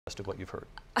of what you've heard?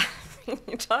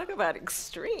 You talk about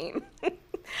extreme.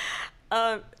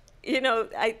 You know,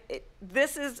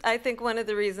 this is, I think, one of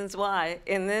the reasons why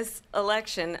in this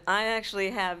election I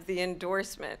actually have the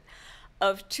endorsement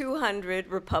of 200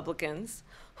 Republicans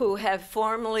who have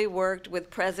formally worked with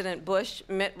President Bush,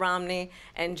 Mitt Romney,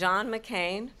 and John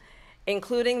McCain,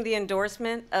 including the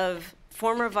endorsement of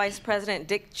former Vice President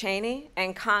Dick Cheney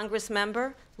and Congress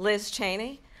member Liz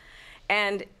Cheney.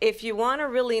 And if you want to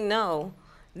really know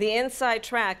the inside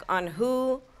track on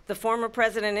who the former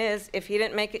president is, if he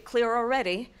didn't make it clear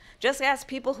already, just ask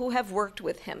people who have worked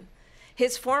with him.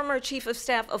 His former chief of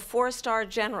staff, a 4-star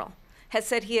general, has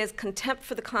said he has contempt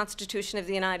for the Constitution of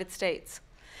the United States.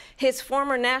 His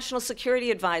former national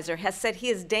security advisor has said he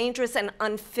is dangerous and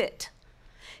unfit.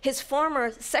 His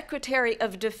former Secretary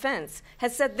of Defense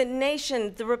has said the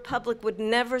nation, the republic, would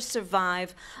never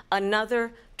survive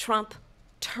another Trump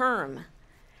term.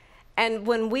 And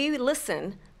when we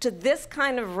listen to this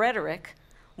kind of rhetoric,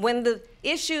 when the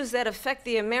issues that affect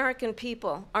the American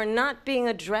people are not being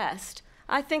addressed,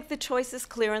 I think the choice is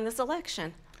clear in this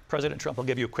election. President Trump, I'll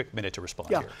give you a quick minute to respond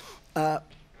here.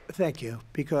 Thank you,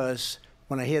 because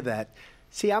when I hear that,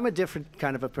 see, I'm a different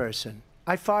kind of a person.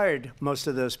 I fired most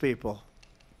of those people.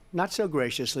 Not so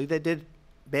graciously. They did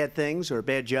bad things or a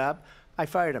bad job. I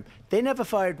fired them. They never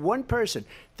fired one person.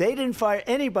 They didn't fire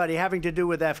anybody having to do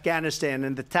with Afghanistan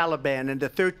and the Taliban and the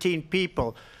 13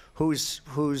 people who's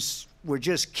were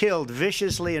just killed,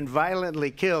 viciously and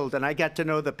violently killed. And I got to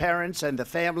know the parents and the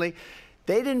family.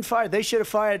 They didn't fire. They should have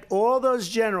fired all those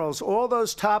generals, all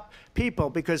those top people,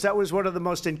 because that was one of the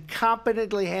most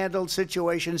incompetently handled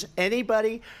situations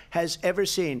anybody has ever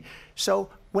seen. So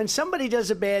when somebody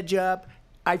does a bad job,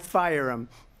 I fire him.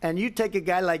 And you take a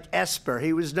guy like Esper.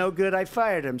 He was no good. I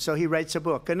fired him. So he writes a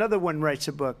book. Another one writes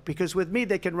a book. Because with me,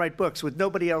 they can write books. With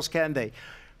nobody else can they.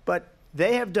 But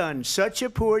they have done such a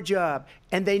poor job,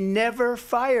 and they never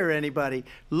fire anybody.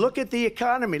 Look at the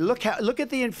economy. Look at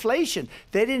the inflation.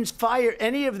 They didn't fire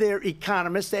any of their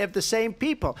economists. They have the same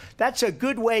people. That's a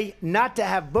good way not to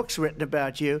have books written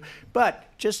about you. But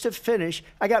just to finish,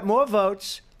 I got more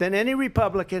votes than any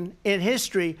Republican in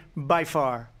history by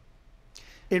far.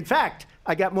 In fact,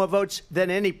 I got more votes than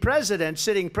any president,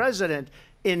 sitting president,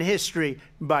 in history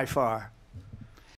by far.